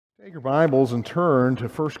Take your Bibles and turn to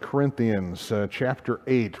 1 Corinthians chapter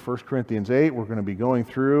 8. 1 Corinthians 8, we're going to be going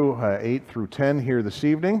through 8 through 10 here this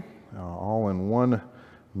evening, all in one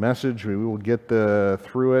message. We will get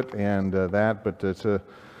through it and but it's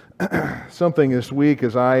something this week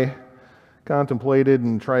as I contemplated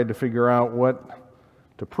and tried to figure out what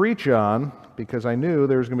to preach on, because I knew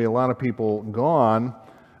there was going to be a lot of people gone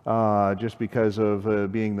just because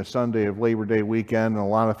of being the Sunday of Labor Day weekend, and a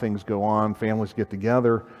lot of things go on, families get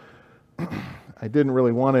together. I didn't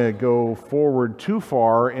really want to go forward too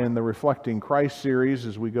far in the Reflecting Christ series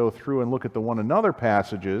as we go through and look at the one another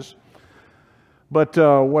passages. But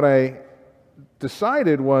what I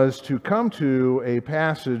decided was to come to a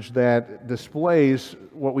passage that displays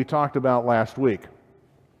what we talked about last week.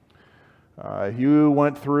 You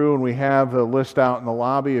went through, and we have a list out in the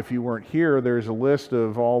lobby. If you weren't here, there's a list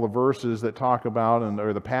of all the verses that talk about,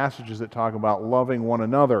 or the passages that talk about loving one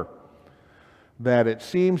another. That it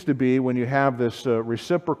seems to be, when you have this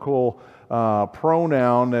reciprocal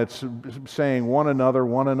pronoun that's saying one another,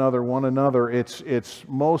 one another, one another, it's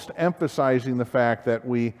most emphasizing the fact that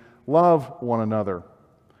we love one another.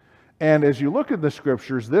 And as you look at the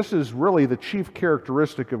Scriptures, this is really the chief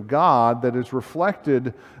characteristic of God that is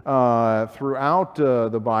reflected throughout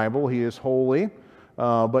the Bible. He is holy,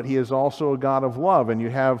 but He is also a God of love. And you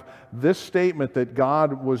have this statement that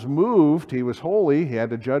God was moved. He was holy. He had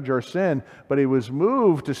to judge our sin, but He was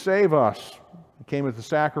moved to save us. He came at the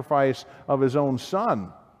sacrifice of His own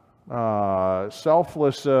Son.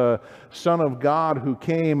 Selfless Son of God who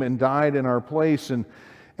came and died in our place. And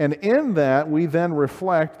in that, we then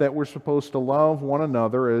reflect that we're supposed to love one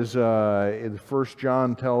another, as 1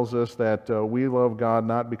 John tells us that we love God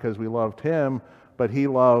not because we loved Him, but He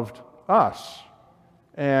loved us.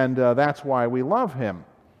 And that's why we love Him.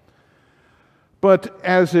 But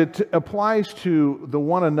as it applies to the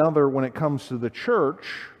one another when it comes to the church,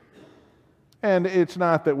 and it's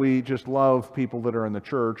not that we just love people that are in the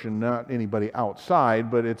church and not anybody outside,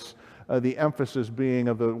 but it's the emphasis being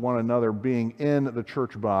of the one another being in the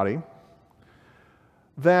church body,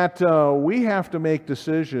 that we have to make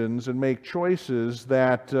decisions and make choices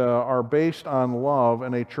that are based on love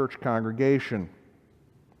in a church congregation.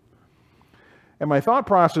 And my thought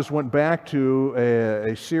process went back to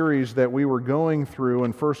a series that we were going through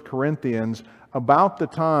in 1 Corinthians about the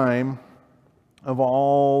time of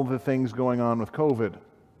all the things going on with COVID.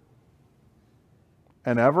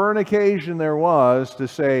 And ever an occasion there was to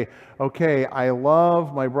say, okay, I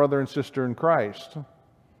love my brother and sister in Christ.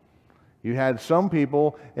 You had some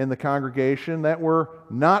people in the congregation that were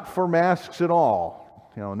not for masks at all.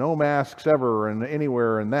 No masks ever and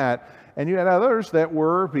anywhere in that. And you had others that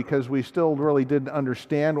were, because we still really didn't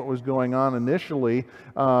understand what was going on initially,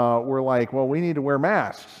 were like, well, we need to wear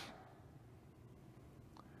masks.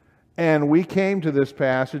 And we came to this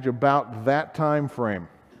passage about that time frame.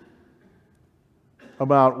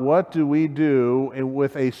 About what do we do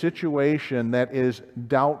with a situation that is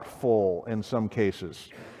doubtful in some cases.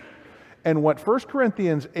 And what 1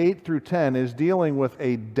 Corinthians 8 through 10 is dealing with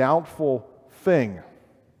a doubtful thing.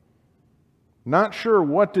 Not sure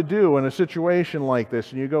what to do in a situation like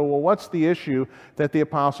this. And you go, well, what's the issue that the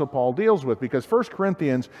Apostle Paul deals with? Because 1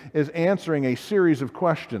 Corinthians is answering a series of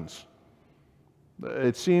questions.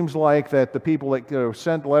 It seems like that the people that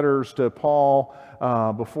sent letters to Paul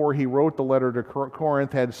before he wrote the letter to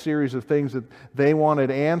Corinth had a series of things that they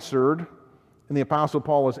wanted answered. And the Apostle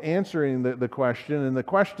Paul is answering the question. And the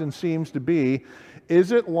question seems to be,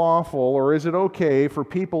 is it lawful or is it okay for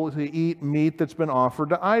people to eat meat that's been offered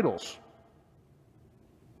to idols?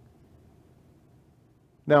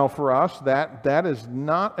 Now, for us, that is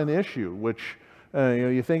not an issue, which,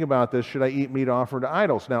 you think about this, should I eat meat offered to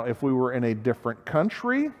idols? Now, if we were in a different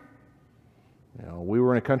country, we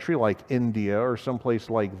were in a country like India or someplace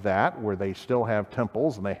like that, where they still have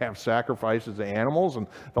temples and they have sacrifices of animals and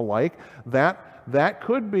the like, that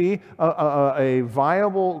could be a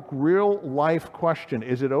viable, real-life question.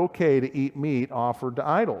 Is it okay to eat meat offered to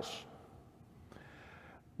idols?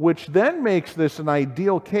 Which then makes this an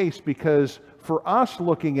ideal case, because for us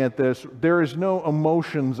looking at this, there is no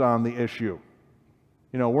emotions on the issue.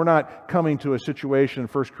 We're not coming to a situation in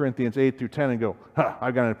 1 Corinthians 8 through 10 and go,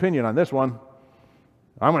 I've got an opinion on this one.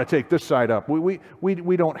 I'm going to take this side up.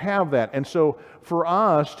 We don't have that. And so for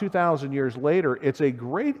us, 2,000 years later, it's a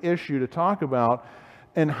great issue to talk about.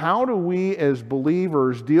 And how do we as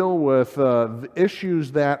believers deal with the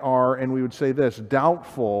issues that are, and we would say this,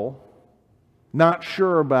 doubtful, not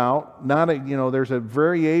sure about, there's a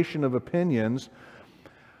variation of opinions.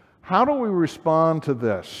 How do we respond to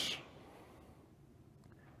this?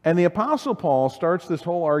 And the Apostle Paul starts this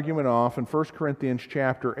whole argument off in 1 Corinthians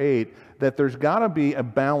chapter 8 that there's got to be a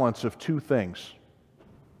balance of two things.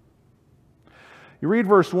 You read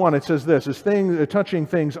verse 1, it says this, as touching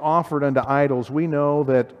things offered unto idols, we know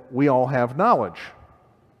that we all have knowledge.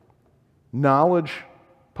 Knowledge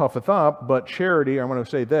puffeth up, but charity, I'm going to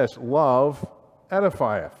say this, love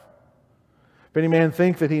edifieth. If any man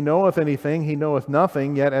think that he knoweth anything, he knoweth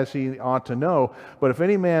nothing, yet as he ought to know. But if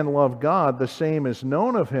any man love God, the same is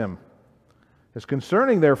known of him. As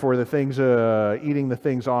concerning, therefore, the things, eating the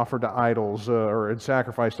things offered to idols, or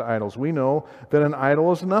sacrificed to idols, we know that an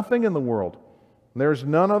idol is nothing in the world. There's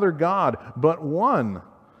none other God but one.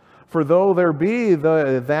 For though there be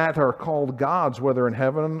that are called gods, whether in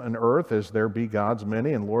heaven and earth, as there be gods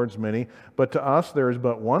many and lords many, but to us there is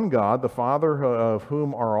but one God, the Father of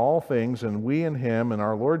whom are all things, and we in him, and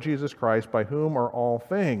our Lord Jesus Christ, by whom are all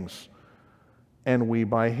things, and we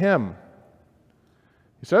by him.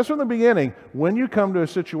 He says from the beginning, when you come to a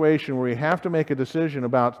situation where you have to make a decision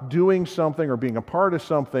about doing something or being a part of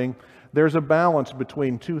something, there's a balance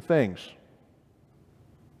between two things.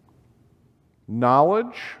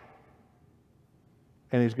 Knowledge,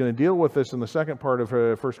 and he's going to deal with this in the second part of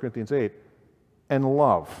 1 Corinthians 8, and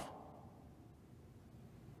love.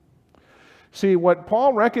 See, what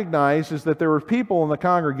Paul recognized is that there were people in the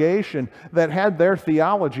congregation that had their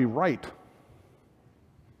theology right. I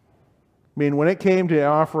mean, when it came to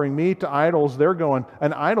offering meat to idols, they're going,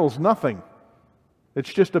 an idol's nothing.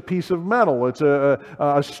 It's just a piece of metal. It's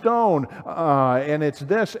a stone, and it's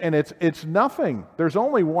this, and it's nothing. There's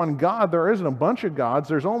only one God. There isn't a bunch of gods.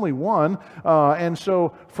 There's only one. And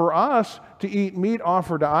so for us to eat meat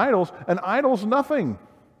offered to idols, an idol's nothing.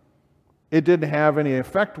 It didn't have any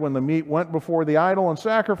effect when the meat went before the idol and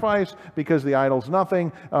sacrifice because the idol's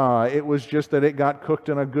nothing. It was just that it got cooked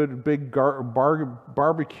in a good big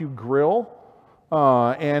barbecue grill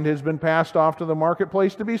and has been passed off to the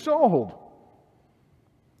marketplace to be sold.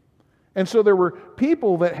 And so there were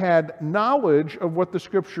people that had knowledge of what the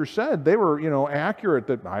Scripture said. They were, accurate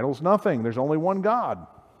that idol's nothing. There's only one God.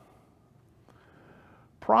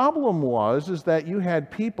 Problem is that you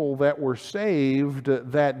had people that were saved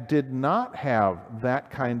that did not have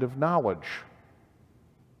that kind of knowledge.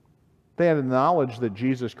 They had a knowledge that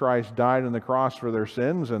Jesus Christ died on the cross for their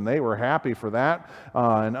sins, and they were happy for that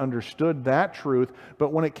and understood that truth.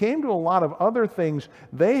 But when it came to a lot of other things,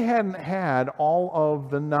 they hadn't had all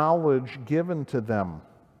of the knowledge given to them.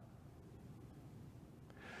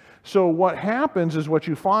 So what happens is what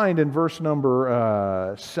you find in verse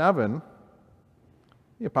number 7,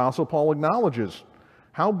 the Apostle Paul acknowledges,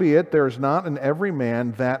 howbeit there is not in every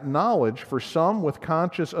man that knowledge, for some with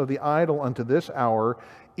conscience of the idol unto this hour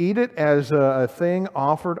eat it as a thing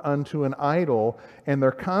offered unto an idol, and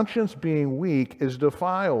their conscience being weak is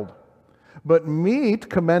defiled. But meat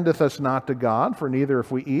commendeth us not to God, for neither if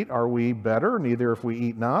we eat are we better, neither if we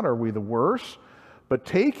eat not are we the worse. But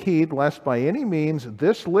take heed lest by any means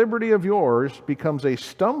this liberty of yours becomes a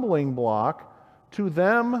stumbling block to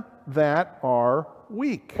them that are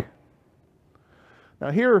weak.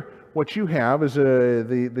 Now here, what you have is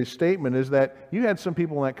the statement is that you had some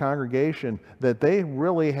people in that congregation that they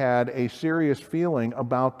really had a serious feeling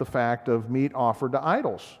about the fact of meat offered to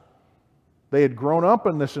idols. They had grown up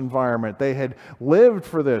in this environment. They had lived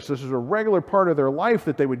for this. This was a regular part of their life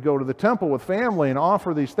that they would go to the temple with family and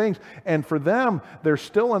offer these things. And for them, there's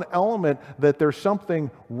still an element that there's something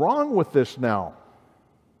wrong with this now.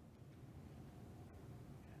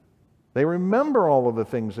 They remember all of the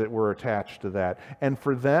things that were attached to that. And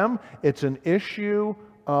for them, it's an issue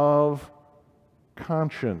of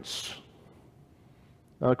conscience.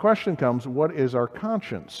 Now the question comes, what is our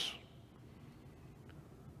conscience?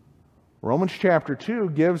 Romans chapter 2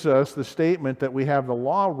 gives us the statement that we have the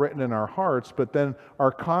law written in our hearts, but then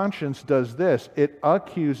our conscience does this. It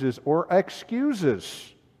accuses or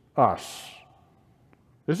excuses us.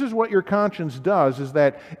 This is what your conscience does, is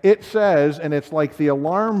that it says, and it's like the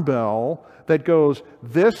alarm bell that goes,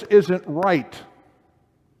 this isn't right.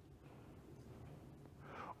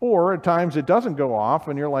 Or at times it doesn't go off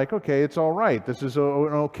and you're like, okay, it's all right. This is an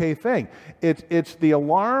okay thing. It's the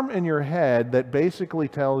alarm in your head that basically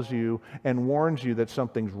tells you and warns you that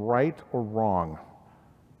something's right or wrong.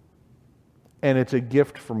 And it's a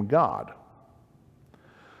gift from God.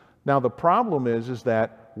 Now the problem is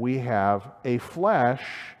that we have a flesh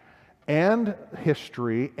and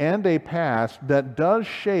history and a past that does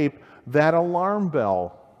shape that alarm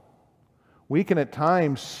bell. We can at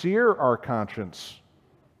times sear our conscience.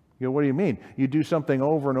 What do you mean? You do something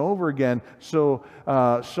over and over again, so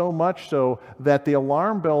much so that the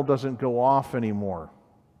alarm bell doesn't go off anymore.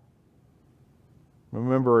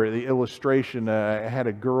 Remember the illustration, I had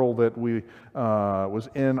a girl that was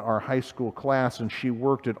in our high school class, and she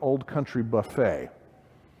worked at Old Country Buffet.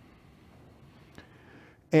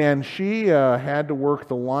 And she had to work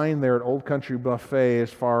the line there at Old Country Buffet as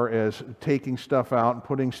far as taking stuff out and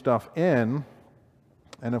putting stuff in.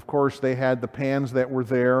 And of course, they had the pans that were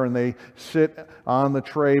there, and they sit on the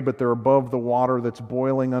tray, but they're above the water that's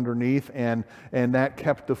boiling underneath, and that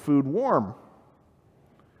kept the food warm.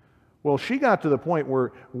 Well, she got to the point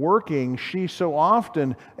where working, she so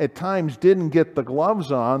often at times didn't get the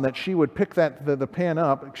gloves on that she would pick the pan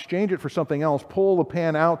up, exchange it for something else, pull the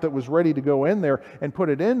pan out that was ready to go in there and put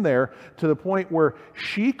it in there, to the point where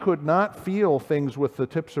she could not feel things with the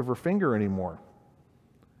tips of her finger anymore.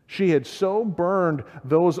 She had so burned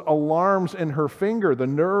those alarms in her finger, the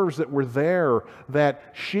nerves that were there, that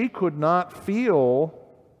she could not feel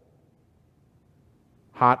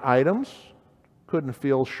hot items, couldn't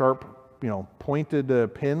feel sharp,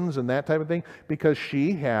 pointed pins and that type of thing, because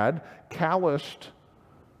she had calloused,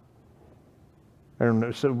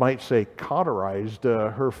 and so might say cauterized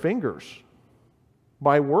her fingers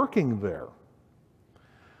by working there.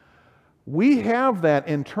 We have that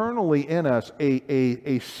internally in us,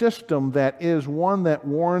 a system that is one that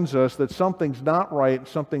warns us that something's not right,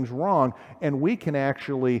 something's wrong, and we can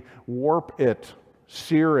actually warp it,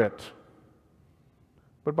 sear it.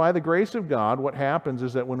 But by the grace of God, what happens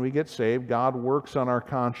is that when we get saved, God works on our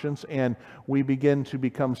conscience, and we begin to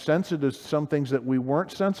become sensitive to some things that we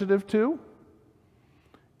weren't sensitive to,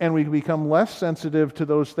 and we become less sensitive to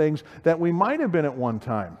those things that we might have been at one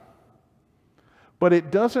time. But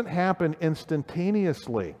it doesn't happen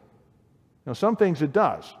instantaneously. Some things it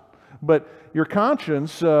does. But your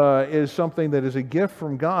conscience is something that is a gift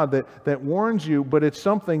from God that warns you, but it's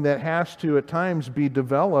something that has to at times be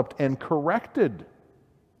developed and corrected.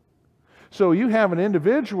 So you have an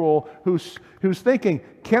individual who's thinking,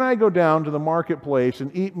 can I go down to the marketplace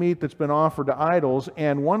and eat meat that's been offered to idols?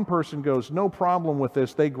 And one person goes, no problem with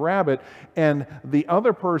this. They grab it, and the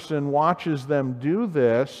other person watches them do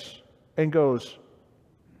this and goes,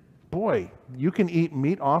 boy, you can eat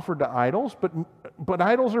meat offered to idols, but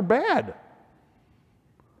idols are bad.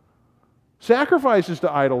 Sacrifices to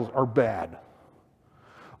idols are bad.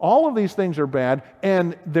 All of these things are bad,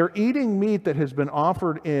 and they're eating meat that has been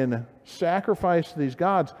offered in sacrifice to these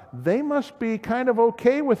gods. They must be kind of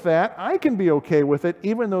okay with that. I can be okay with it,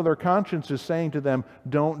 even though their conscience is saying to them,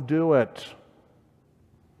 don't do it.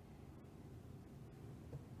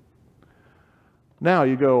 Now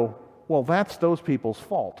you go, well, that's those people's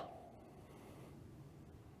fault.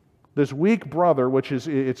 This weak brother,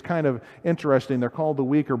 it's kind of interesting, they're called the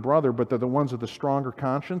weaker brother, but they're the ones with the stronger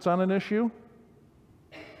conscience on an issue.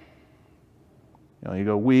 You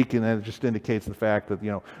go weak, and that just indicates the fact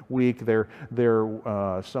that, weak, they're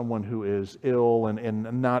someone who is ill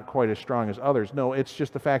and not quite as strong as others. No, it's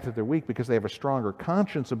just the fact that they're weak because they have a stronger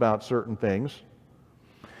conscience about certain things.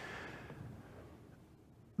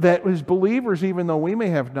 That as believers, even though we may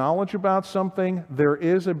have knowledge about something, there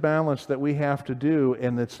is a balance that we have to do,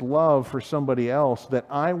 and it's love for somebody else, that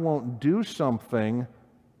I won't do something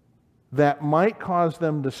that might cause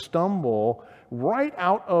them to stumble right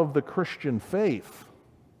out of the Christian faith.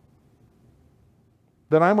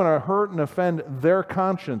 That I'm going to hurt and offend their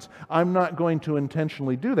conscience. I'm not going to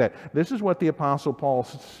intentionally do that. This is what the Apostle Paul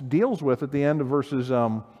deals with at the end of verse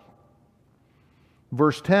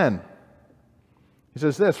 10. He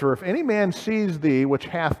says this, for if any man sees thee, which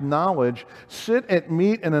hath knowledge, sit at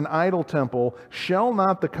meat in an idol temple, shall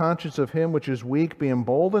not the conscience of him which is weak be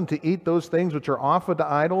emboldened to eat those things which are offered to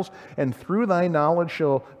idols, and through thy knowledge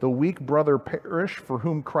shall the weak brother perish for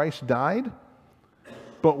whom Christ died?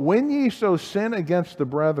 But when ye so sin against the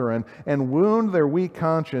brethren, and wound their weak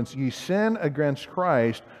conscience, ye sin against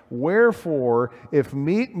Christ. Wherefore, if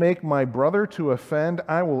meat make my brother to offend,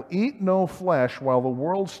 I will eat no flesh while the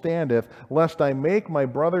world standeth, lest I make my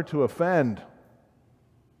brother to offend.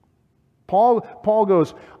 Paul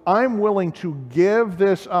goes, I'm willing to give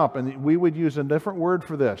this up, and we would use a different word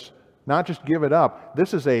for this. Not just give it up.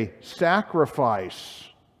 This is a sacrifice.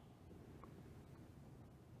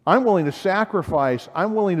 I'm willing to sacrifice,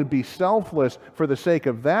 I'm willing to be selfless for the sake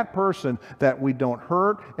of that person, that we don't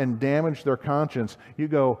hurt and damage their conscience. You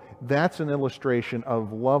go, that's an illustration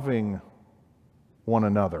of loving one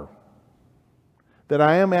another. That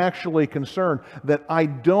I am actually concerned that I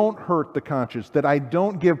don't hurt the conscience, that I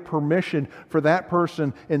don't give permission for that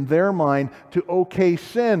person in their mind to okay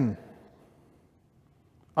sin.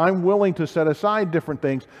 I'm willing to set aside different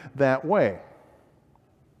things that way.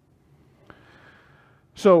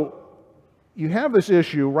 So, you have this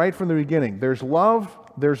issue right from the beginning. There's love,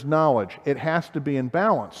 there's knowledge. It has to be in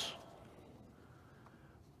balance.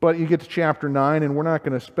 But you get to chapter 9, and we're not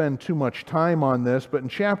going to spend too much time on this, but in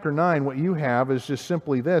chapter 9, what you have is just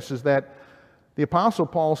simply this, is that the Apostle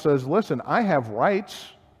Paul says, listen, I have rights.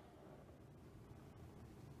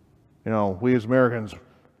 You know, we as Americans,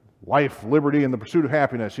 life, liberty, and the pursuit of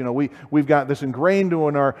happiness. You know, we've got this ingrained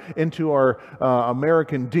into our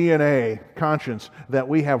American DNA conscience that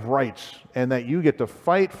we have rights and that you get to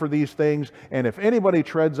fight for these things, and if anybody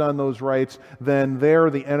treads on those rights, then they're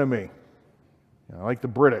the enemy. You know, like the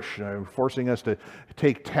British, forcing us to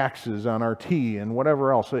take taxes on our tea and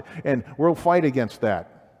whatever else. And we'll fight against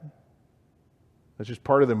that. That's just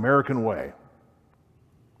part of the American way.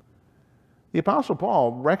 The Apostle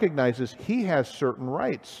Paul recognizes he has certain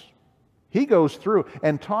rights. He goes through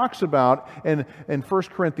and talks about, in 1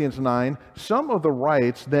 Corinthians 9, some of the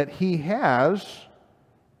rights that he has.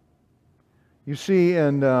 You see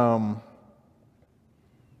in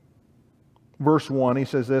verse 1, he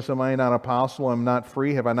says this, am I not apostle? Am I not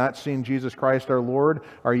free? Have I not seen Jesus Christ our Lord?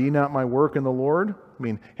 Are ye not my work in the Lord? I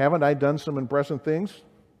mean, haven't I done some impressive things?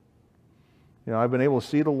 You know, I've been able to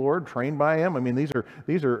see the Lord, trained by Him. I mean, these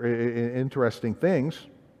are interesting things.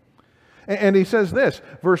 And he says this,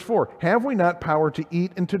 verse 4, have we not power to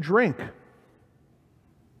eat and to drink? I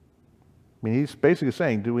mean, he's basically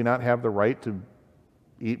saying, do we not have the right to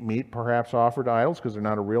eat meat perhaps offered to idols because they're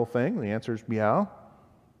not a real thing? The answer is yeah.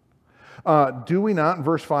 Do we not, in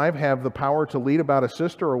verse 5, have the power to lead about a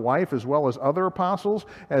sister or wife as well as other apostles,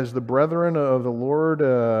 as the brethren of the Lord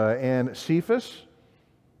and Cephas?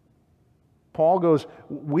 Paul goes,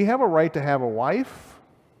 we have a right to have a wife.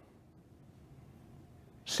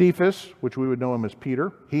 Cephas, which we would know him as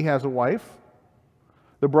Peter, he has a wife.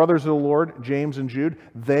 The brothers of the Lord, James and Jude,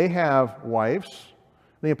 they have wives.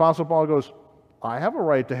 And the Apostle Paul goes, I have a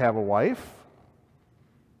right to have a wife.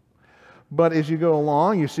 But as you go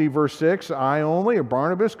along, you see verse 6, I only, or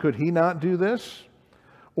Barnabas, could he not do this?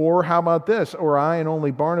 Or how about this? Or I and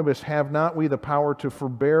only Barnabas, have not we the power to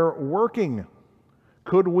forbear working?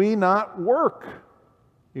 Could we not work?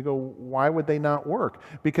 You go, why would they not work?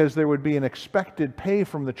 Because there would be an expected pay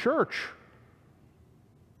from the church.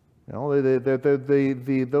 You know,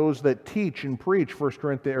 those that teach and preach, 1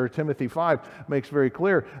 Corinthians or Timothy 5 makes very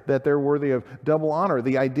clear that they're worthy of double honor.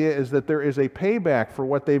 The idea is that there is a payback for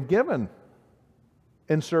what they've given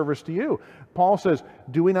in service to you. Paul says,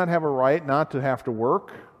 do we not have a right not to have to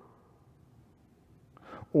work?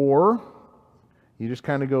 Or you just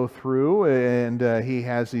kind of go through and he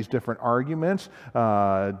has these different arguments.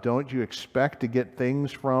 Don't you expect to get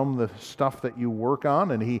things from the stuff that you work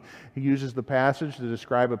on? And he uses the passage to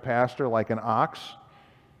describe a pastor like an ox.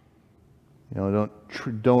 You know,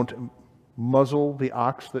 don't muzzle the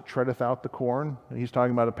ox that treadeth out the corn. And he's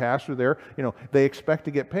talking about a pastor there. You know, they expect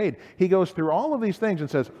to get paid. He goes through all of these things and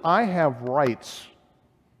says, I have rights.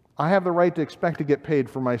 I have the right to expect to get paid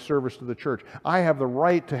for my service to the church. I have the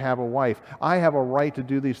right to have a wife. I have a right to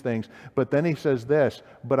do these things. But then he says this,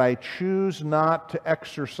 but I choose not to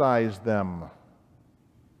exercise them.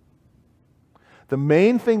 The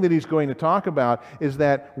main thing that he's going to talk about is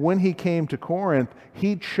that when he came to Corinth,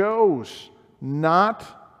 he chose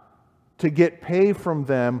not to get pay from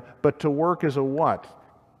them, but to work as a what?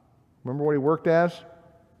 Remember what he worked as?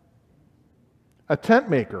 A tent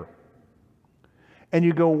maker. And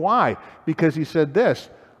you go, why? Because he said this,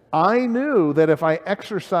 I knew that if I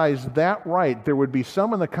exercised that right, there would be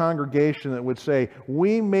some in the congregation that would say,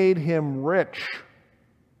 we made him rich.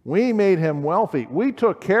 We made him wealthy. We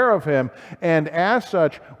took care of him. And as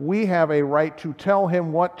such, we have a right to tell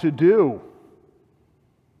him what to do.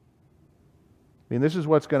 I mean, this is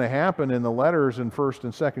what's going to happen in the letters in 1st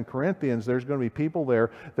and 2nd Corinthians. There's going to be people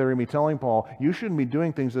there that are going to be telling Paul, you shouldn't be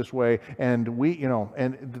doing things this way, and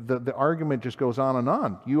the argument just goes on and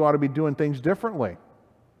on. You ought to be doing things differently.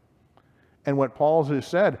 And what Paul has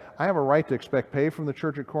said, I have a right to expect pay from the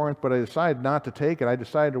church at Corinth, but I decided not to take it. I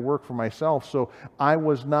decided to work for myself, so I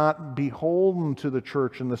was not beholden to the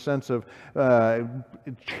church in the sense of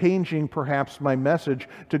changing perhaps my message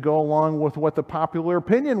to go along with what the popular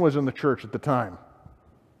opinion was in the church at the time.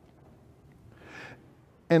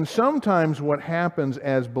 And sometimes what happens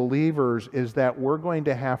as believers is that we're going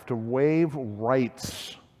to have to waive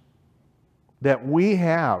rights that we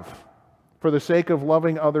have for the sake of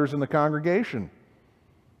loving others in the congregation.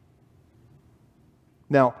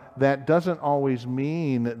 Now, that doesn't always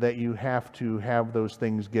mean that you have to have those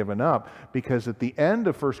things given up, because at the end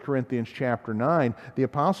of 1 Corinthians chapter 9, the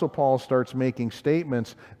Apostle Paul starts making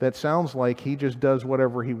statements that sounds like he just does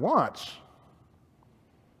whatever he wants.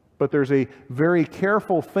 But there's a very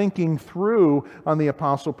careful thinking through on the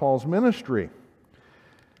Apostle Paul's ministry.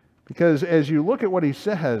 Because as you look at what he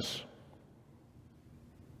says,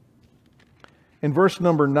 In verse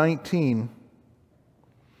number 19,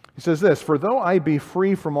 he says this, "For though I be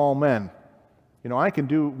free from all men," I can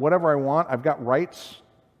do whatever I want. I've got rights,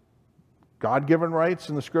 God-given rights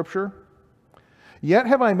in the Scripture. "Yet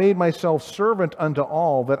have I made myself servant unto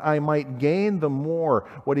all, that I might gain the more."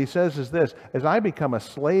 What he says is this, as I become a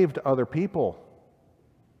slave to other people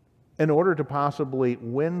in order to possibly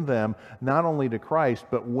win them, not only to Christ,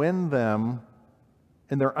 but win them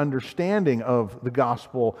in their understanding of the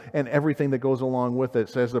gospel and everything that goes along with it,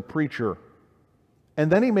 says the preacher.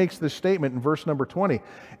 And then he makes this statement in verse number 20,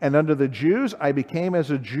 "And unto the Jews I became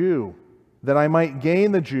as a Jew, that I might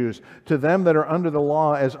gain the Jews. To them that are under the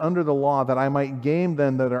law, as under the law, that I might gain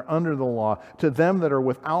them that are under the law. To them that are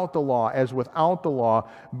without the law, as without the law,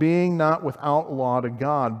 being not without law to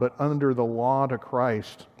God, but under the law to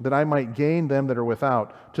Christ, that I might gain them that are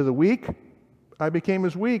without. To the weak I became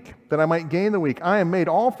as weak, that I might gain the weak. I am made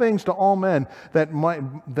all things to all men, that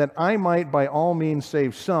I might by all means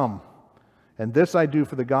save some. And this I do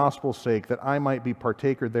for the gospel's sake, that I might be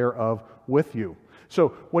partaker thereof with you." So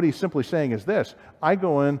what he's simply saying is this: I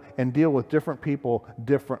go in and deal with different people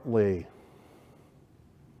differently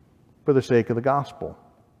for the sake of the gospel.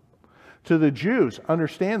 To the Jews,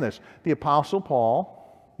 understand this. The Apostle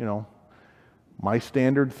Paul, my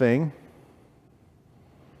standard thing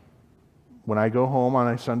when I go home on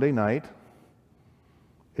a Sunday night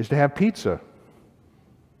is to have pizza.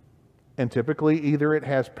 And typically either it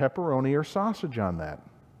has pepperoni or sausage on that.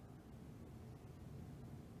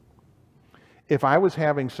 If I was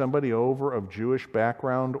having somebody over of Jewish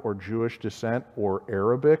background or Jewish descent or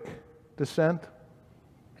Arabic descent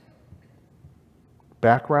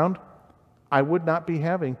background, I would not be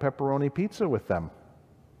having pepperoni pizza with them.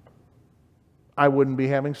 I wouldn't be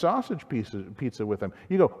having sausage pizza with them.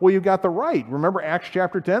 You go, well, you got the right. Remember Acts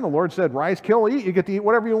chapter 10, the Lord said, "Rise, kill, eat." You get to eat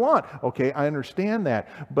whatever you want. Okay, I understand that.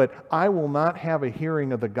 But I will not have a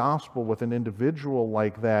hearing of the gospel with an individual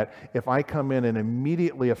like that if I come in and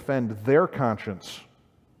immediately offend their conscience.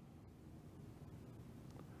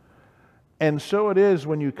 And so it is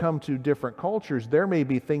when you come to different cultures. There may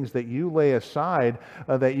be things that you lay aside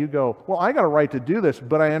that you go, well, I got a right to do this,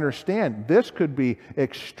 but I understand this could be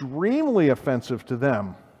extremely offensive to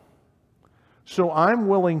them. So I'm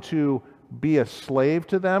willing to be a slave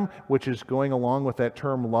to them, which is going along with that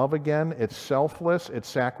term love again. It's selfless, it's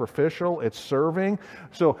sacrificial, it's serving.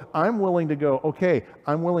 So I'm willing to go, okay,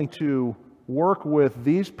 I'm willing to work with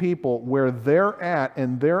these people where they're at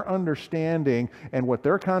and their understanding and what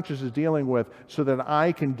their conscience is dealing with so that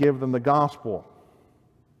I can give them the gospel.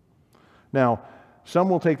 Now, some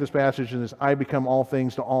will take this passage and this, I become all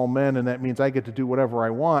things to all men, and that means I get to do whatever I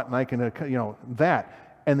want and I can, that.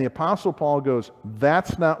 And the Apostle Paul goes,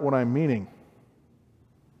 that's not what I'm meaning.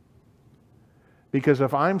 Because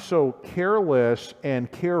if I'm so careless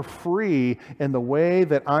and carefree in the way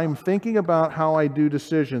that I'm thinking about how I do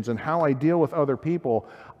decisions and how I deal with other people,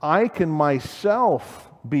 I can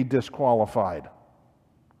myself be disqualified.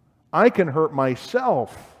 I can hurt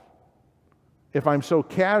myself if I'm so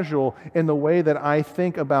casual in the way that I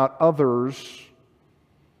think about others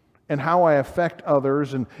and how I affect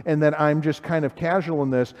others, and that I'm just kind of casual in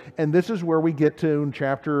this. And this is where we get to in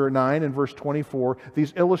chapter 9 and verse 24,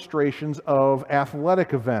 these illustrations of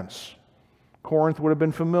athletic events. Corinth would have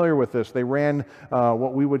been familiar with this. They ran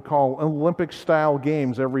what we would call Olympic-style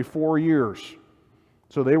games every 4 years.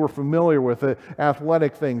 So they were familiar with the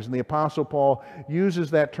athletic things. And the Apostle Paul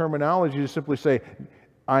uses that terminology to simply say,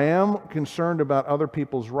 I am concerned about other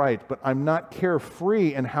people's rights, but I'm not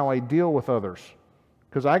carefree in how I deal with others.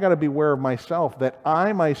 Because I got to be aware of myself, that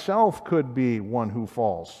I myself could be one who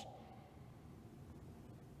falls.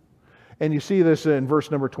 And you see this in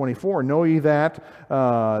verse number 24. Know ye that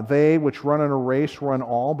they which run in a race run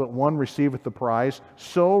all, but one receiveth the prize.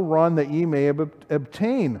 So run that ye may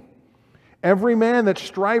obtain. Every man that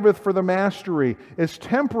striveth for the mastery is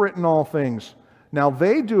temperate in all things. Now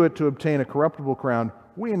they do it to obtain a corruptible crown,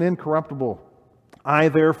 we an incorruptible. I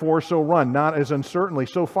therefore so run, not as uncertainly,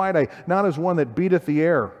 so fight I, not as one that beateth the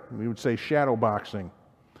air. We would say shadow boxing.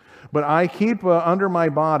 But I keep under my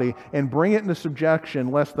body and bring it into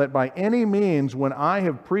subjection, lest that by any means, when I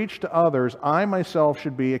have preached to others, I myself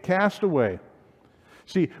should be a castaway.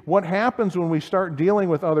 See, what happens when we start dealing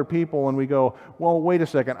with other people and we go, well, wait a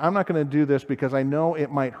second, I'm not going to do this because I know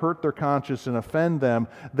it might hurt their conscience and offend them,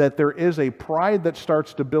 that there is a pride that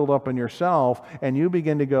starts to build up in yourself, and you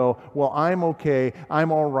begin to go, well, I'm okay,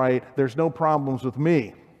 I'm all right, there's no problems with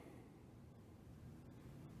me.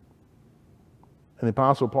 And the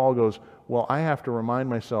Apostle Paul goes, well, I have to remind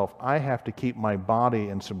myself, I have to keep my body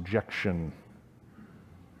in subjection.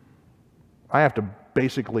 I have to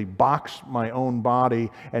basically box my own body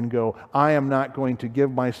and go, I am not going to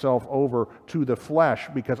give myself over to the flesh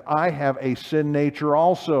because I have a sin nature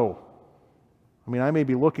also. I mean, I may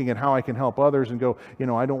be looking at how I can help others and go,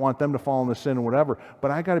 I don't want them to fall into sin or whatever,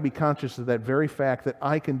 but I got to be conscious of that very fact that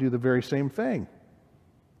I can do the very same thing.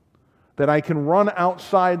 That I can run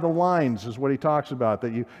outside the lines is what he talks about,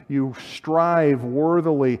 that you strive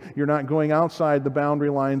worthily. You're not going outside the boundary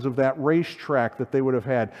lines of that racetrack that they would have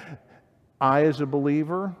had. I, as a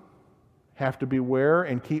believer, have to beware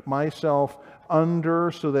and keep myself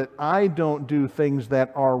under so that I don't do things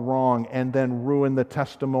that are wrong and then ruin the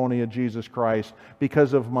testimony of Jesus Christ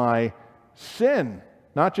because of my sin.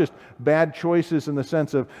 Not just bad choices in the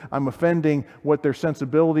sense of I'm offending what their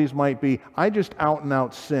sensibilities might be. I just out and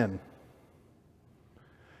out sin.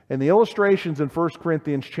 And the illustrations in 1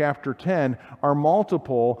 Corinthians chapter 10 are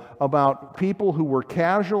multiple about people who were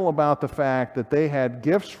casual about the fact that they had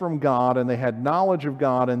gifts from God and they had knowledge of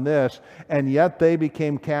God in this, and yet they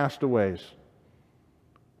became castaways.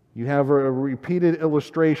 You have repeated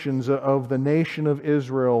illustrations of the nation of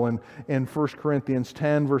Israel in 1 Corinthians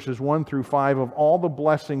 10, verses 1 through 5, of all the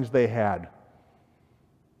blessings they had.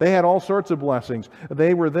 They had all sorts of blessings.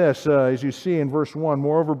 They were this, as you see in verse 1,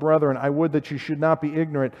 Moreover, brethren, I would that you should not be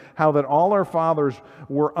ignorant how that all our fathers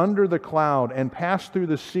were under the cloud and passed through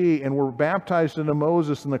the sea and were baptized into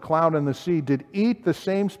Moses in the cloud and the sea, did eat the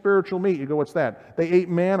same spiritual meat. You go, what's that? They ate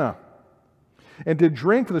manna. And did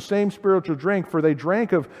drink the same spiritual drink, for they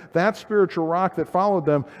drank of that spiritual rock that followed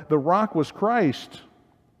them. The rock was Christ.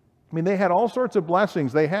 I mean, they had all sorts of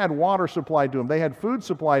blessings. They had water supplied to them. They had food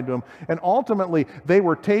supplied to them. And ultimately, they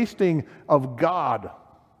were tasting of God.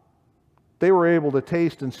 They were able to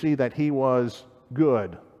taste and see that He was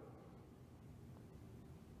good.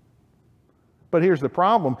 But here's the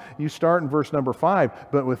problem. You start in verse number 5.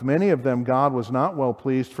 But with many of them God was not well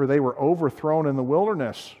pleased, for they were overthrown in the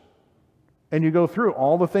wilderness. And you go through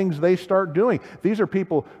all the things they start doing. These are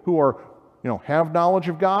people who are, have knowledge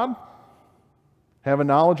of God, have a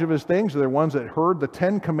knowledge of His things. They're ones that heard the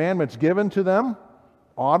 10 commandments given to them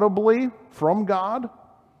audibly from God.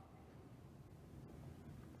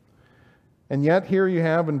 And yet here you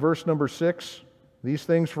have in verse number 6, these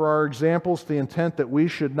things for our examples, the intent that we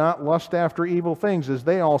should not lust after evil things as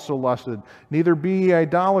they also lusted. Neither be ye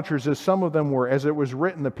idolaters as some of them were. As it was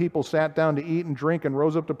written, the people sat down to eat and drink and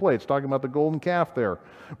rose up to play. It's talking about the golden calf there.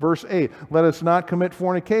 Verse 8, let us not commit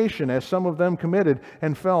fornication as some of them committed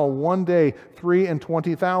and fell one day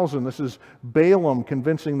 23,000. This is Balaam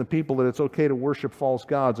convincing the people that it's okay to worship false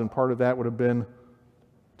gods, and part of that would have been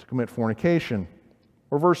to commit fornication.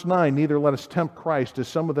 Or verse 9, neither let us tempt Christ, as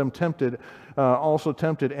some of them also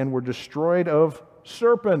tempted, and were destroyed of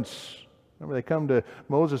serpents. Remember, they come to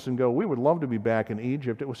Moses and go, we would love to be back in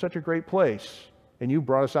Egypt. It was such a great place, and you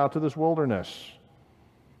brought us out to this wilderness.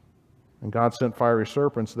 And God sent fiery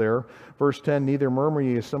serpents there. Verse 10, neither murmur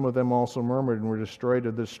ye, as some of them also murmured, and were destroyed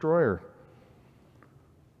of the destroyer.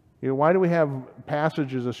 Why do we have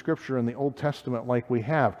passages of Scripture in the Old Testament like we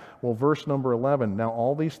have? Well, verse number 11, now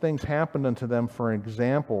all these things happened unto them for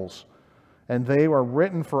examples, and they are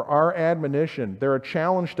written for our admonition. They're a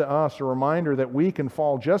challenge to us, a reminder that we can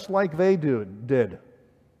fall just like they did.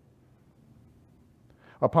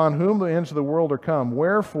 Upon whom the ends of the world are come.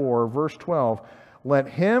 Wherefore, verse 12, let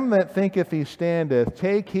him that thinketh he standeth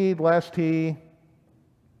take heed lest he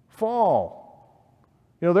fall.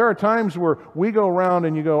 There are times where we go around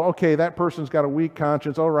and you go, okay, that person's got a weak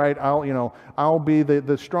conscience. All right, I'll be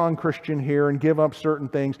the strong Christian here and give up certain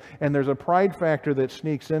things. And there's a pride factor that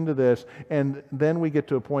sneaks into this. And then we get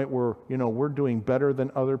to a point where, we're doing better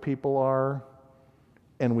than other people are.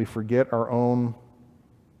 And we forget our own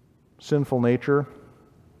sinful nature.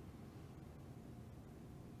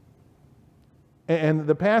 And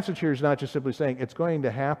the passage here is not just simply saying it's going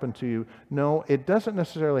to happen to you. No, it doesn't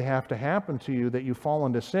necessarily have to happen to you that you fall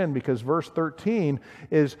into sin, because verse 13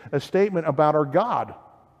 is a statement about our God,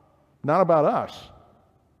 not about us.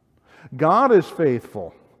 God is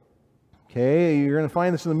faithful. Okay, you're going to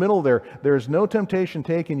find this in the middle there. There is no temptation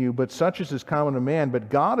taken you, but such as is common to man. But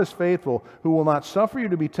God is faithful, who will not suffer you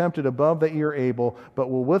to be tempted above that ye are able, but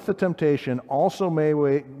will with the temptation also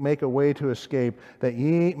make a way to escape, that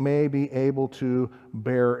ye may be able to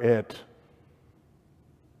bear it.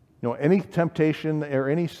 Any temptation or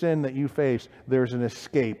any sin that you face, there's an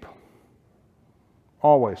escape.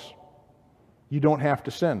 Always. You don't have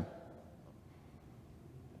to sin.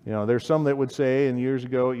 There's some that would say, and years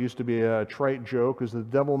ago it used to be a trite joke, is the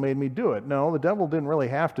devil made me do it. No, the devil didn't really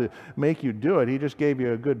have to make you do it. He just gave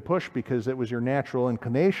you a good push because it was your natural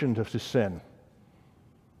inclination to sin.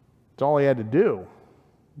 That's all he had to do.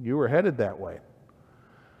 You were headed that way.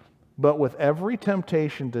 But with every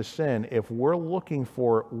temptation to sin, if we're looking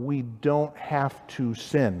for it, we don't have to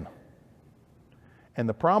sin. And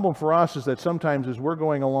the problem for us is that sometimes as we're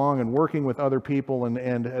going along and working with other people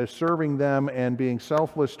and serving them and being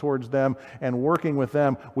selfless towards them and working with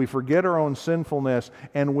them, we forget our own sinfulness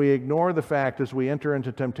and we ignore the fact as we enter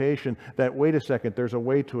into temptation that, wait a second, there's a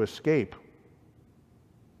way to escape.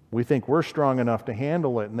 We think we're strong enough to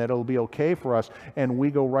handle it and that it'll be okay for us, and we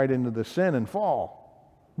go right into the sin and fall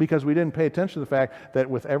because we didn't pay attention to the fact that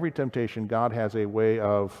with every temptation, God has a way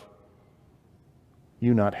of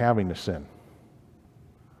you not having to sin.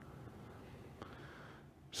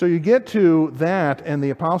 So you get to that, and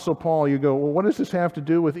the Apostle Paul, you go, well, what does this have to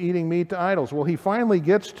do with eating meat to idols? Well, he finally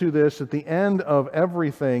gets to this at the end of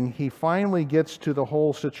everything. He finally gets to the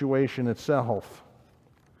whole situation itself.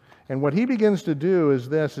 And what he begins to do is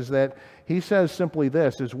this, is that he says simply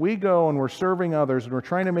this, as we go and we're serving others and we're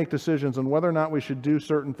trying to make decisions on whether or not we should do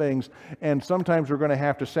certain things, and sometimes we're going to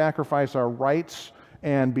have to sacrifice our rights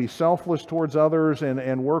and be selfless towards others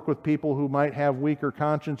and work with people who might have weaker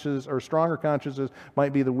consciences or stronger consciences,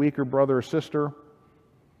 might be the weaker brother or sister.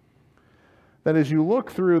 That as you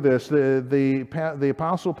look through this, the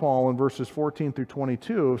Apostle Paul in verses 14 through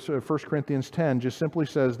 22 of 1 Corinthians 10 just simply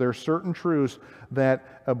says there are certain truths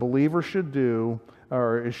that a believer should do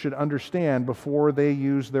or should understand before they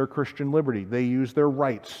use their Christian liberty. They use their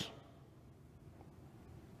rights.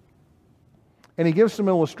 And he gives some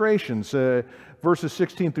illustrations. Verses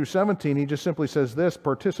 16 through 17, he just simply says this: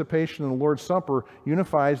 participation in the Lord's Supper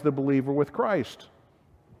unifies the believer with Christ.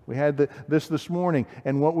 We had this morning,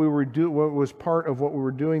 and what was part of what we were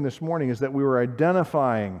doing this morning is that we were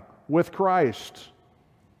identifying with Christ.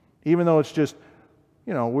 Even though it's just,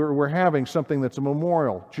 we're having something that's a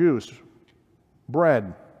memorial, juice,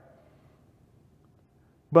 bread.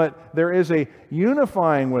 But there is a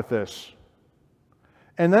unifying with this.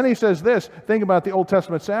 And then he says this, think about the Old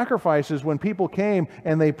Testament sacrifices. When people came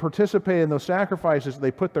and they participated in those sacrifices,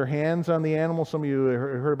 they put their hands on the animal. Some of you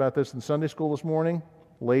heard about this in Sunday school this morning,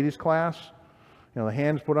 ladies' class. The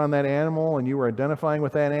hands put on that animal and you were identifying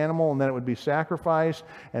with that animal, and then it would be sacrificed,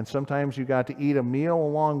 and sometimes you got to eat a meal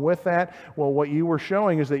along with that. Well, what you were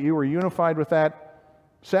showing is that you were unified with that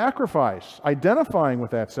sacrifice, identifying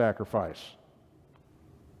with that sacrifice.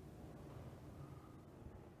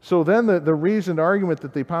 So then the reasoned argument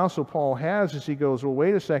that the Apostle Paul has is he goes, well,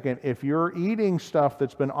 wait a second, if you're eating stuff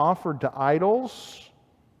that's been offered to idols,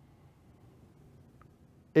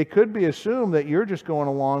 it could be assumed that you're just going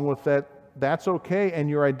along with that's okay, and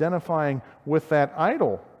you're identifying with that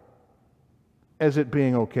idol as it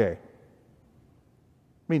being okay.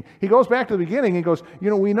 He goes back to the beginning, he goes,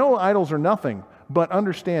 we know idols are nothing, but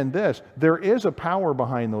understand this, there is a power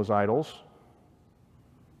behind those idols.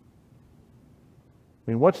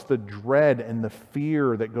 What's the dread and the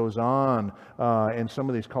fear that goes on in some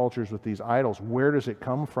of these cultures with these idols? Where does it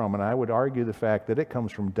come from? And I would argue the fact that it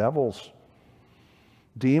comes from devils.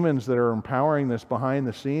 Demons that are empowering this behind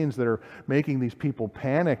the scenes, that are making these people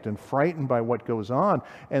panicked and frightened by what goes on.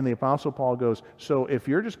 And the Apostle Paul goes, so if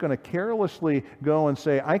you're just going to carelessly go and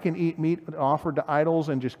say, I can eat meat offered to idols,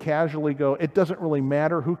 and just casually go, it doesn't really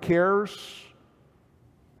matter, who cares?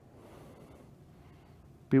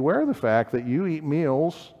 Beware of the fact that you eat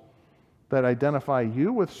meals that identify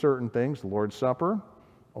you with certain things, the Lord's Supper.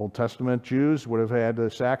 Old Testament Jews would have had the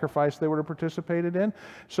sacrifice they would have participated in.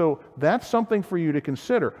 So that's something for you to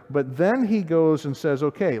consider. But then he goes and says,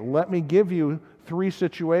 okay, let me give you 3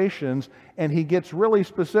 situations, and he gets really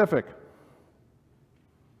specific.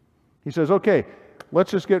 He says, okay,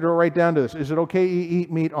 let's just get right down to this. Is it okay to eat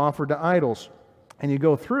meat offered to idols? And you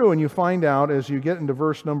go through and you find out as you get into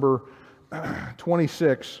verse number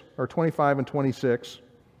 26 or 25 and 26.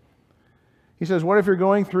 He says, what if you're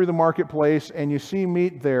going through the marketplace and you see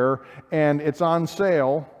meat there and it's on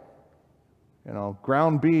sale,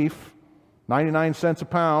 ground beef, 99 cents a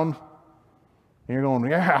pound, and you're going,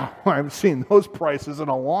 yeah, I haven't seen those prices in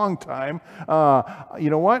a long time. You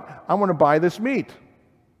know what? I want to buy this meat.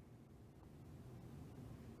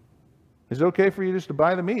 Is it okay for you just to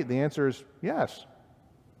buy the meat? The answer is yes.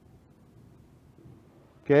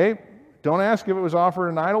 Okay? Don't ask if it was offered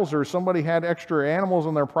in idols or somebody had extra animals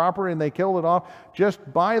on their property and they killed it off.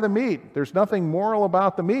 Just buy the meat. There's nothing moral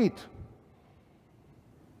about the meat.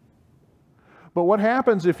 But what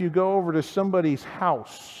happens if you go over to somebody's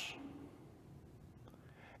house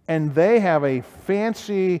and they have a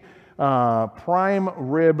fancy prime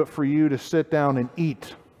rib for you to sit down and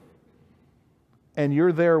eat? And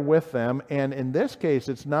you're there with them, and in this case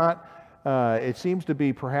it's not, it seems to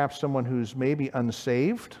be perhaps someone who's maybe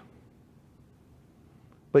unsaved.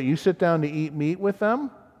 But you sit down to eat meat with them?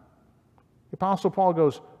 The Apostle Paul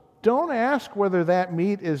goes, don't ask whether that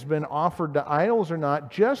meat has been offered to idols or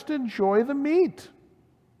not. Just enjoy the meat.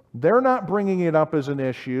 They're not bringing it up as an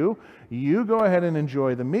issue. You go ahead and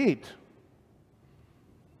enjoy the meat.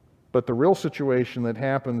 But the real situation that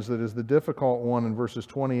happens, that is the difficult one in verses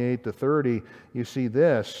 28 to 30, you see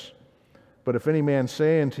this. But if any man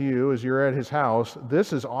say unto you, as you're at his house,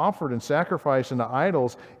 this is offered and sacrificed unto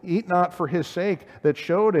idols, eat not for his sake that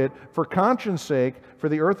showed it, for conscience sake, for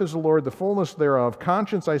the earth is the Lord, the fullness thereof.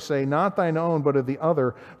 Conscience, I say, not thine own, but of the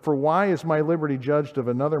other. For why is my liberty judged of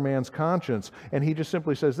another man's conscience? And he just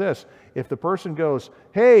simply says this. If the person goes,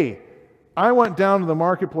 hey, I went down to the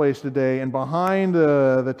marketplace today, and behind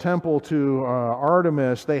the temple to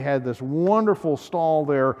Artemis, they had this wonderful stall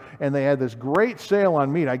there, and they had this great sale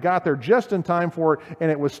on meat. I got there just in time for it, and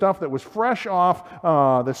it was stuff that was fresh off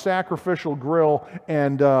the sacrificial grill,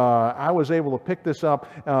 and I was able to pick this up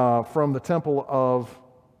from the temple of...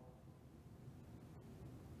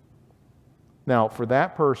 Now, for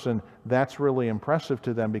that person, that's really impressive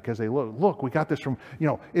to them because they look, we got this from,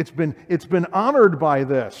 it's been honored by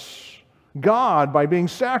this. God, by being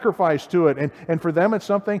sacrificed to it. And for them it's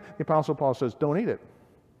something, the Apostle Paul says, don't eat it.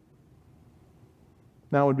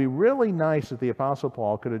 Now it would be really nice if the Apostle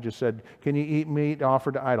Paul could have just said, can you eat meat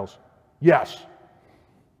offered to idols? Yes.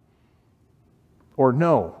 Or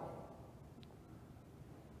no.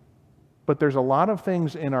 But there's a lot of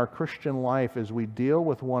things in our Christian life as we deal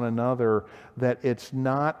with one another that it's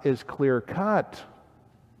not as clear cut.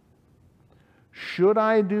 Should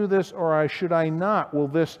I do this or should I not? Will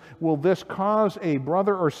this cause a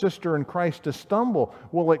brother or sister in Christ to stumble?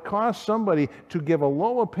 Will it cause somebody to give a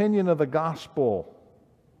low opinion of the gospel?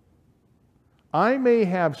 I may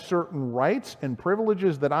have certain rights and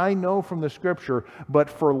privileges that I know from the Scripture, but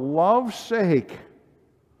for love's sake,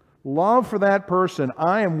 love for that person,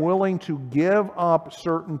 I am willing to give up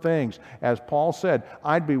certain things. As Paul said,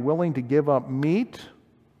 I'd be willing to give up meat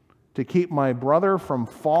to keep my brother from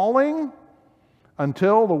falling.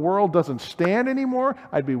 Until the world doesn't stand anymore,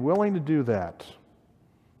 I'd be willing to do that.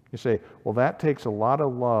 You say, well, that takes a lot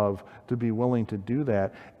of love to be willing to do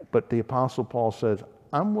that. But the Apostle Paul says,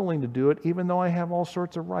 I'm willing to do it even though I have all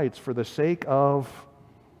sorts of rights for the sake of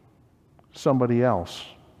somebody else.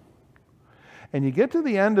 And you get to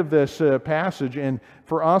the end of this passage, and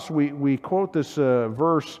for us, we quote this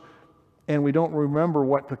verse, and we don't remember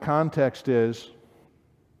what the context is.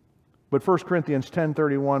 But 1 Corinthians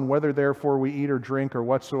 10:31, whether therefore we eat or drink or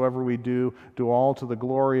whatsoever we do all to the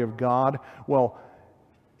glory of God. Well,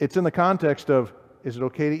 it's in the context of, is it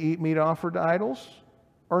okay to eat meat offered to idols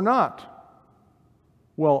or not?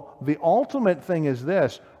 Well, the ultimate thing is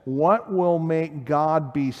this: what will make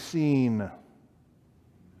God be seen?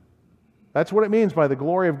 That's what it means by the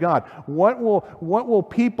glory of God. What will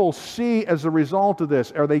people see as a result of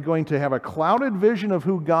this? Are they going to have a clouded vision of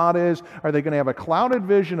who God is? Are they going to have a clouded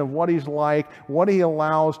vision of what He's like, what He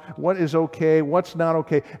allows, what is okay, what's not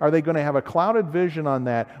okay? Are they going to have a clouded vision on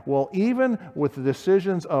that? Well, even with the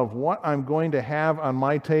decisions of what I'm going to have on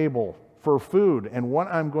my table for food and what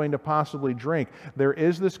I'm going to possibly drink, there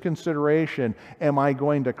is this consideration: am I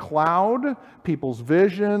going to cloud people's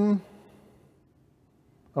vision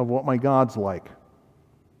of what my God's like?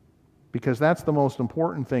 Because that's the most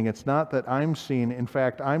important thing. It's not that I'm seen. In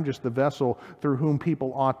fact, I'm just the vessel through whom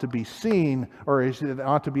people ought to be seen, or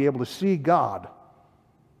ought to be able to see God,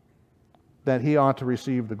 that He ought to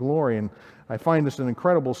receive the glory. And I find this an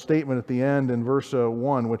incredible statement at the end in verse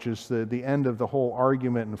 1, which is the end of the whole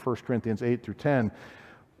argument in 1 Corinthians 8 through 10.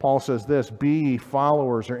 Paul says this: be ye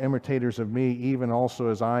followers or imitators of me, even also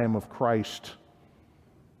as I am of Christ.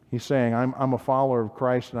 He's saying, I'm a follower of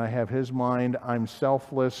Christ, and I have His mind. I'm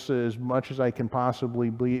selfless as much as I can possibly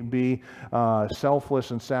be,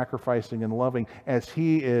 selfless and sacrificing and loving as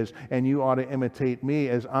He is. And you ought to imitate me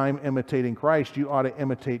as I'm imitating Christ. You ought to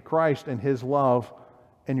imitate Christ and His love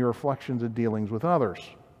and your reflections and dealings with others.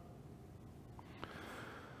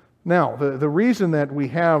 Now, the reason that we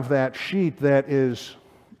have that sheet that is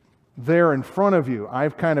there in front of you,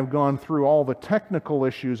 I've kind of gone through all the technical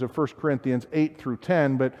issues of 1 Corinthians 8 through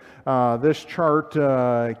 10, but this chart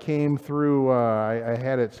came through, I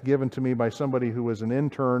had it given to me by somebody who was an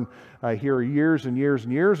intern here years and years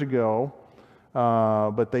and years ago,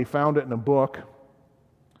 but they found it in a book.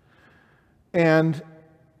 And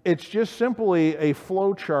it's just simply a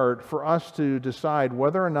flow chart for us to decide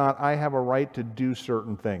whether or not I have a right to do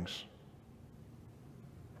certain things.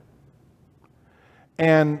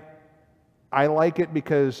 And I like it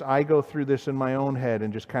because I go through this in my own head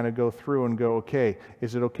and just kind of go through and go, okay,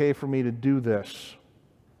 is it okay for me to do this?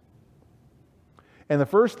 And the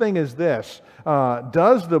first thing is this: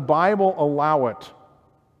 does the Bible allow it?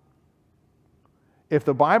 If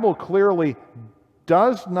the Bible clearly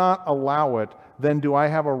does not allow it, then do I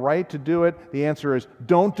have a right to do it? The answer is,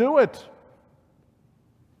 don't do it.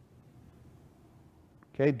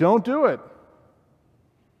 Okay, don't do it.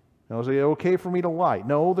 Now, is it okay for me to lie?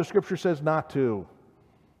 No, the Scripture says not to.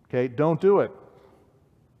 Okay, don't do it.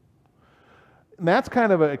 And that's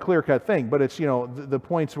kind of a clear-cut thing, but it's, the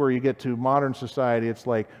points where you get to modern society, it's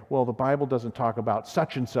like, well, the Bible doesn't talk about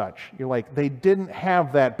such and such. You're like, they didn't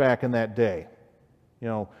have that back in that day.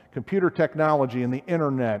 Computer technology and the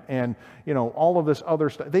internet and, all of this other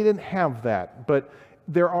stuff. They didn't have that. But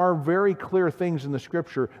there are very clear things in the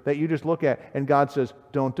Scripture that you just look at and God says,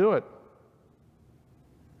 don't do it.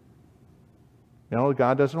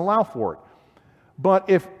 God doesn't allow for it. But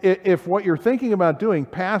if what you're thinking about doing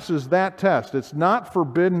passes that test, it's not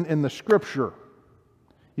forbidden in the Scripture.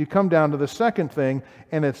 You come down to the second thing,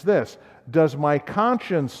 and it's this: does my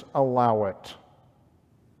conscience allow it?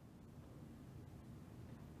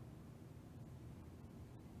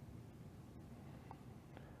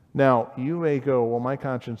 Now, you may go, well, my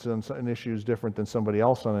conscience on an issue is different than somebody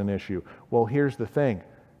else on an issue. Well, here's the thing.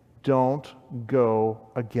 Don't go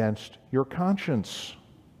against your conscience.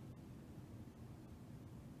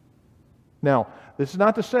 Now, this is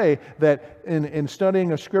not to say that in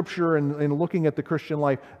studying a Scripture and looking at the Christian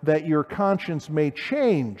life that your conscience may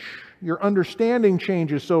change. Your understanding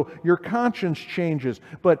changes, so your conscience changes.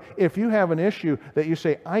 But if you have an issue that you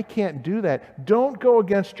say, I can't do that, don't go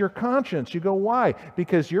against your conscience. You go, why?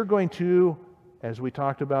 Because you're going to, as we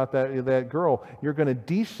talked about that girl, you're going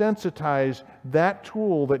to desensitize that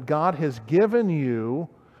tool that God has given you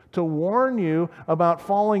to warn you about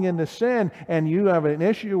falling into sin, and you have an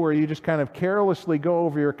issue where you just kind of carelessly go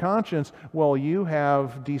over your conscience. Well, you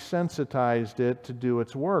have desensitized it to do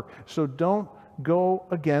its work. So don't go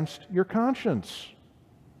against your conscience.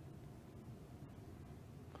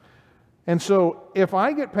 And so if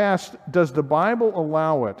I get past, does the Bible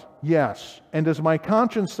allow it? Yes. And does my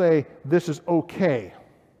conscience say this is okay?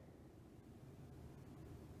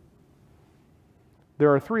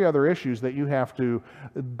 There are three other issues that you have to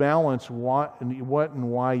balance what and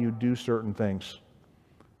why you do certain things.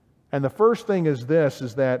 And the first thing is this,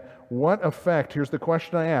 is that what effect, here's the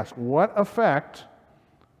question I ask, what effect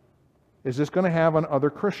is this going to have on other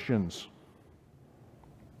Christians?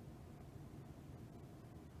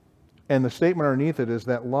 And the statement underneath it is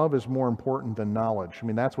that love is more important than knowledge. I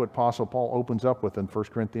mean, that's what Apostle Paul opens up with in 1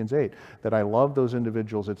 Corinthians 8, that I love those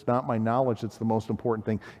individuals. It's not my knowledge that's the most important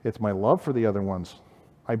thing. It's my love for the other ones.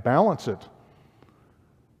 I balance it.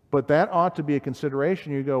 But that ought to be a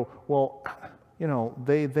consideration. You go, well,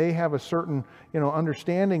 they have a certain,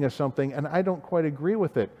 understanding of something, and I don't quite agree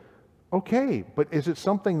with it. Okay, but is it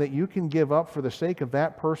something that you can give up for the sake of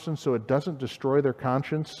that person so it doesn't destroy their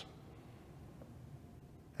conscience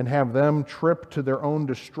and have them trip to their own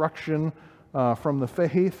destruction from the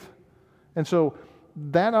faith? And so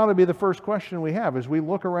that ought to be the first question we have as we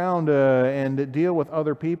look around and deal with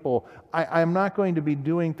other people. I'm not going to be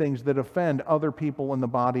doing things that offend other people in the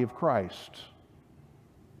body of Christ.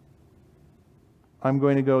 I'm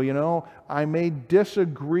going to go, I may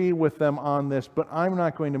disagree with them on this, but I'm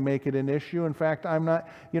not going to make it an issue. In fact, I'm not,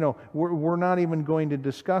 we're not even going to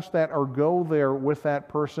discuss that or go there with that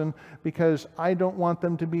person because I don't want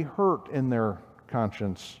them to be hurt in their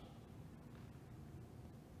conscience.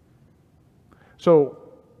 So,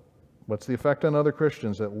 what's the effect on other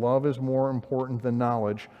Christians? That love is more important than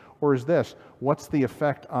knowledge? Or is this, what's the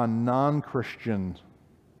effect on non-Christians?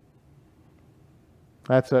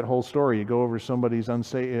 That's that whole story. You go over to somebody's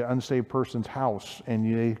unsaved person's house and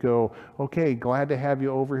you go, okay, glad to have you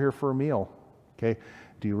over here for a meal. Okay,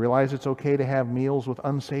 do you realize it's okay to have meals with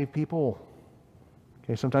unsaved people?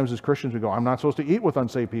 Okay, sometimes as Christians we go, I'm not supposed to eat with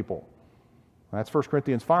unsaved people. That's 1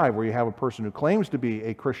 Corinthians 5, where you have a person who claims to be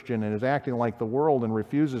a Christian and is acting like the world and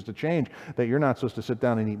refuses to change, that you're not supposed to sit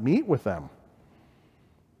down and eat meat with them.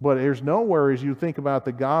 But there's nowhere, as you think about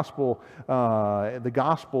the gospel, the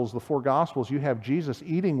Gospels, the four Gospels, you have Jesus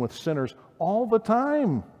eating with sinners all the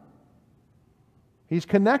time. He's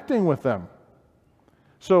connecting with them.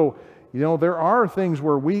 So, there are things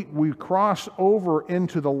where we cross over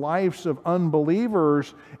into the lives of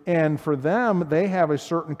unbelievers, and for them, they have a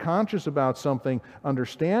certain conscience about something.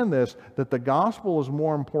 Understand this, that the gospel is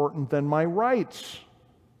more important than my rights.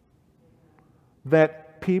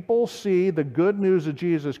 That people see the good news of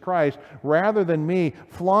Jesus Christ rather than me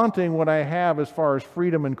flaunting what I have as far as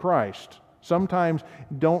freedom in Christ. Sometimes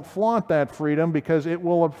don't flaunt that freedom because it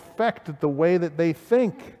will affect the way that they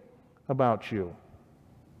think about you.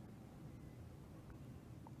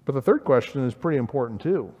 But the third question is pretty important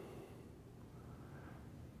too.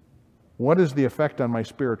 What is the effect on my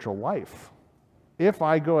spiritual life? If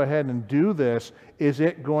I go ahead and do this, is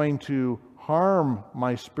it going to harm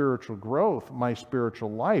my spiritual growth, my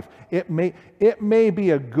spiritual life? It may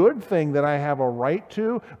be a good thing that I have a right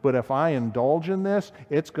to, but if I indulge in this,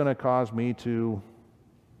 it's going to cause me to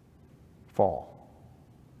fall.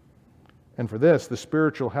 And for this, the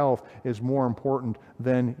spiritual health is more important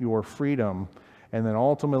than your freedom. And then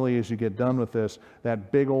ultimately, as you get done with this,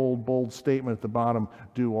 that big old bold statement at the bottom,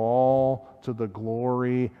 do all to the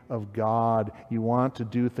glory of God. You want to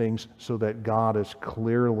do things so that God is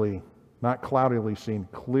clearly, not cloudily seen,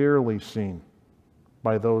 clearly seen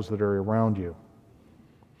by those that are around you.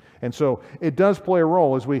 And so it does play a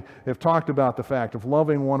role, as we have talked about the fact of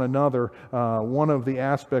loving one another. One of the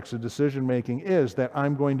aspects of decision making is that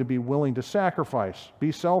I'm going to be willing to sacrifice,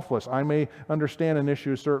 be selfless. I may understand an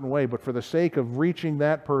issue a certain way, but for the sake of reaching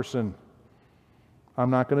that person,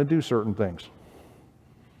 I'm not going to do certain things.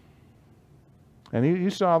 And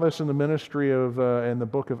you saw this in the ministry of, in the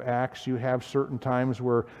book of Acts. You have certain times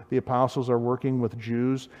where the apostles are working with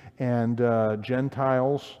Jews and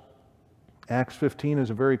Gentiles. Acts 15 is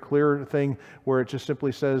a very clear thing where it just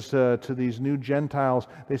simply says to these new Gentiles,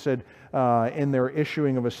 they said in their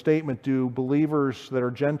issuing of a statement, do believers that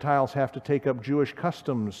are Gentiles have to take up Jewish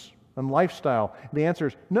customs and lifestyle? And the answer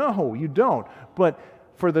is, no, you don't. But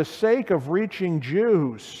for the sake of reaching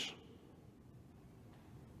Jews,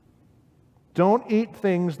 don't eat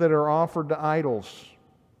things that are offered to idols.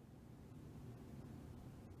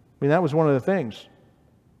 I mean, that was one of the things.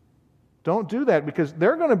 Don't do that, because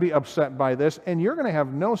they're going to be upset by this, and you're going to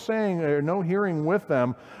have no saying or no hearing with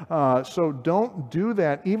them. So don't do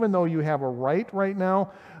that, even though you have a right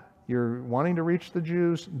now. You're wanting to reach the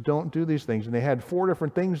Jews. Don't do these things. And they had 4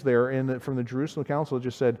 different things there from the Jerusalem Council. It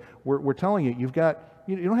just said, we're telling you, you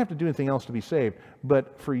don't have to do anything else to be saved.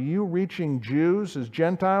 But for you reaching Jews as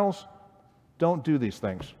Gentiles, don't do these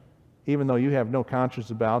things. Even though you have no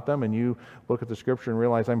conscience about them, and you look at the Scripture and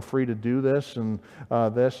realize I'm free to do this and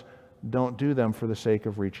this. Don't do them for the sake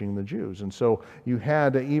of reaching the Jews. And so you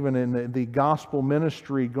had, even in the gospel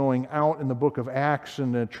ministry going out in the book of Acts,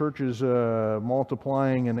 and the churches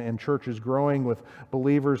multiplying and churches growing with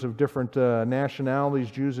believers of different nationalities,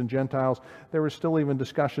 Jews and Gentiles, there was still even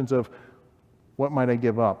discussions of what might I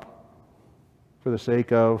give up for the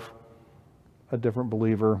sake of a different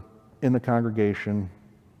believer in the congregation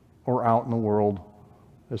or out in the world.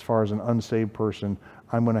 As far as an unsaved person,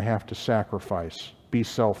 I'm going to have to sacrifice, be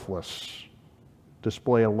selfless,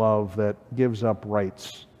 display a love that gives up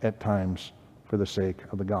rights at times for the sake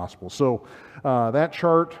of the gospel. So that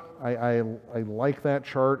chart, I like that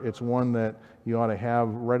chart. It's one that you ought to have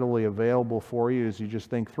readily available for you as you just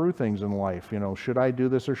think through things in life. Should I do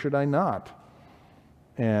this or should I not?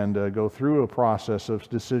 And go through a process of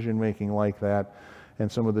decision making like that.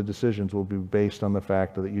 And some of the decisions will be based on the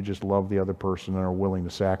fact that you just love the other person and are willing to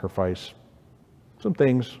sacrifice some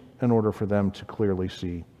things in order for them to clearly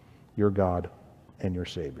see your God and your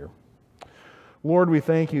Savior. Lord, we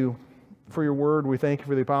thank you for your word. We thank you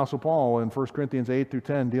for the Apostle Paul in 1 Corinthians 8 through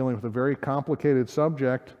 10, dealing with a very complicated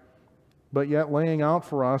subject, but yet laying out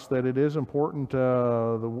for us that it is important,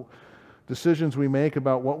 the decisions we make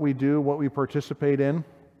about what we do, what we participate in,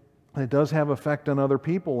 it does have effect on other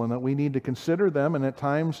people, and that we need to consider them and at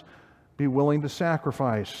times be willing to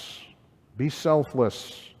sacrifice, be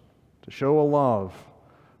selfless, to show a love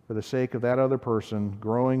for the sake of that other person,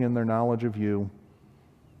 growing in their knowledge of you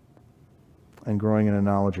and growing in a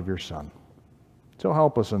knowledge of your Son. So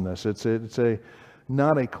help us in this. It's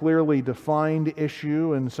not a clearly defined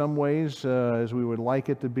issue in some ways as we would like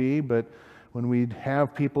it to be, but when we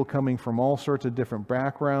have people coming from all sorts of different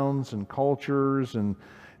backgrounds and cultures and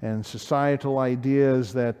societal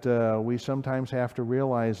ideas, that we sometimes have to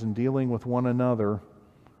realize in dealing with one another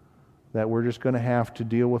that we're just going to have to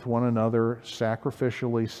deal with one another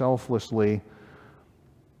sacrificially, selflessly,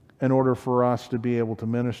 in order for us to be able to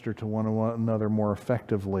minister to one another more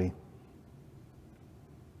effectively.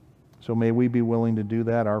 So may we be willing to do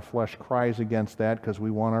that. Our flesh cries against that because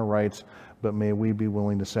we want our rights, but may we be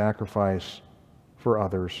willing to sacrifice for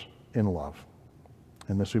others in love.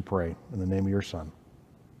 And this we pray in the name of your Son.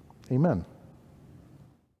 Amen.